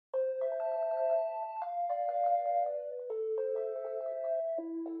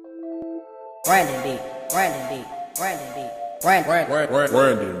Brandon beat, Brandon beat, Brandon beat,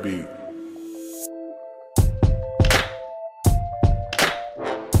 Brandon beat.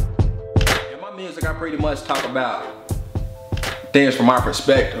 In my music, I pretty much talk about things from my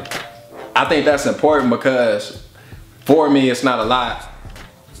perspective. I think that's important because for me, it's not a lot.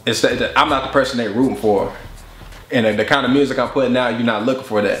 It's that I'm not the person they're rooting for. And the kind of music I'm putting out, you're not looking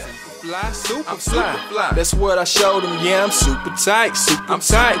for that. Super fly. That's what I showed them. Yeah, I'm super tight, super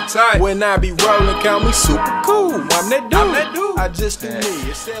tight. When I be rolling, count me super cool. I'm that dude. I just do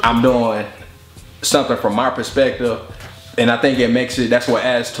me. I'm doing something from my perspective, and I think it makes it. That's what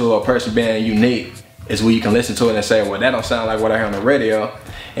adds to a person being unique. Is when you can listen to it and say, well, that don't sound like what I hear on the radio,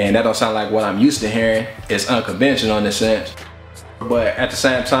 and that don't sound like what I'm used to hearing. It's unconventional in a sense, but at the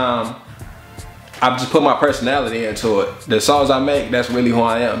same time, I just put my personality into it. The songs I make, that's really who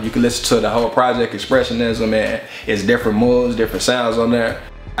I am. You can listen to the whole project, Expressionism, and it's different moods, different sounds on there.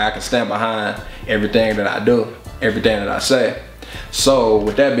 I can stand behind everything that I do, everything that I say. So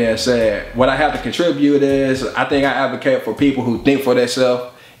with that being said, what I have to contribute is, I think I advocate for people who think for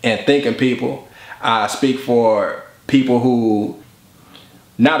themselves and thinking people. I speak for people who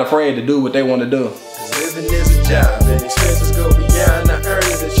not afraid to do what they want to do. Living is a job and expenses go beyond the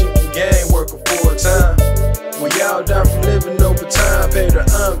earnings that you can gain working full time. We all die from living overtime, paid or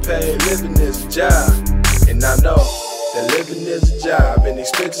unpaid. Living is a job, and I know that living is a job and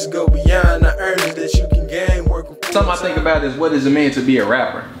expenses go beyond the earnings that you can gain working full time. Something I think about is, what does it mean to be a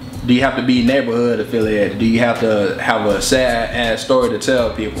rapper? Do you have to be neighborhood affiliated? Do you have to have a sad ass story to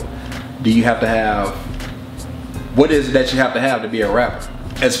tell people? Do you have to have, what is it that you have to be a rapper?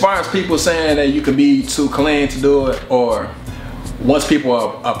 As far as people saying that you can be too clean to do it, or once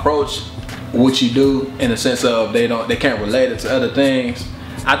people approach what you do in the sense of they can't relate it to other things,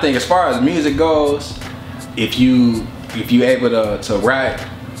 I think as far as music goes, if you able to write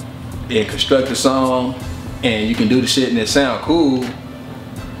and construct a song and you can do the shit and it sound cool,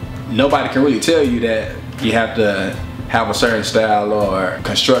 nobody can really tell you that you have to have a certain style or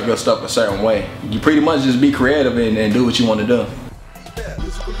construct your stuff a certain way. You pretty much just be creative and do what you want to do.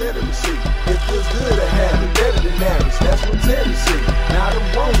 Literacy. It feels good to have it, better than average. That's what tendency. Now I don't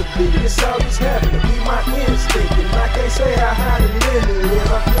want to be. It's all just happening to be my instinct. And I can't say how high the limit is.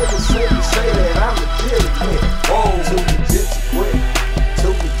 I feel it's safe to say that I'm legitimate. Whoa. Too legit to quit.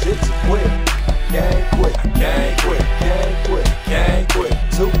 Too legit to quit. Can't quit. I can't quit. Can't quit. Can't quit.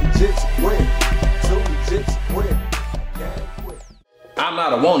 Too legit to quit. Too legit to quit. Can't quit. I'm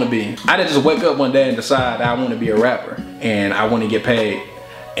not a wannabe. I didn't just wake up one day and decide I want to be a rapper and I want to get paid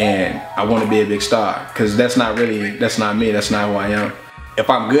and I want to be a big star, because that's not me, that's not who I am. If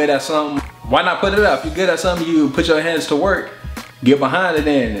I'm good at something, why not put it up? If you're good at something, you put your hands to work, get behind it,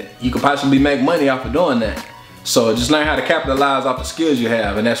 and you could possibly make money off of doing that. So just learn how to capitalize off the skills you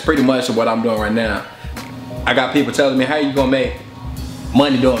have, and that's pretty much what I'm doing right now. I got people telling me, how you gonna make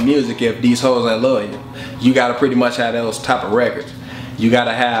money doing music if these hoes ain't loyal? You gotta pretty much have those type of records. You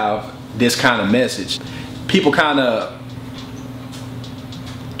gotta have this kind of message. People kind of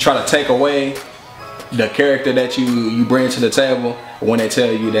try to take away the character that you bring to the table when they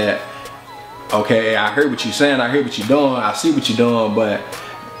tell you that, okay, I heard what you're saying, I hear what you're doing, I see what you're doing, but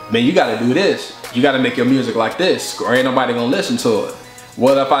man, you gotta do this. You gotta make your music like this, or ain't nobody gonna listen to it.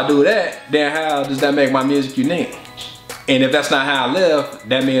 Well, if I do that, then how does that make my music unique? And if that's not how I live,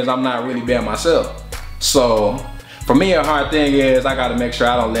 that means I'm not really being myself. So for me, a hard thing is I gotta make sure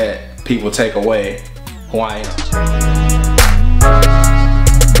I don't let people take away who I am.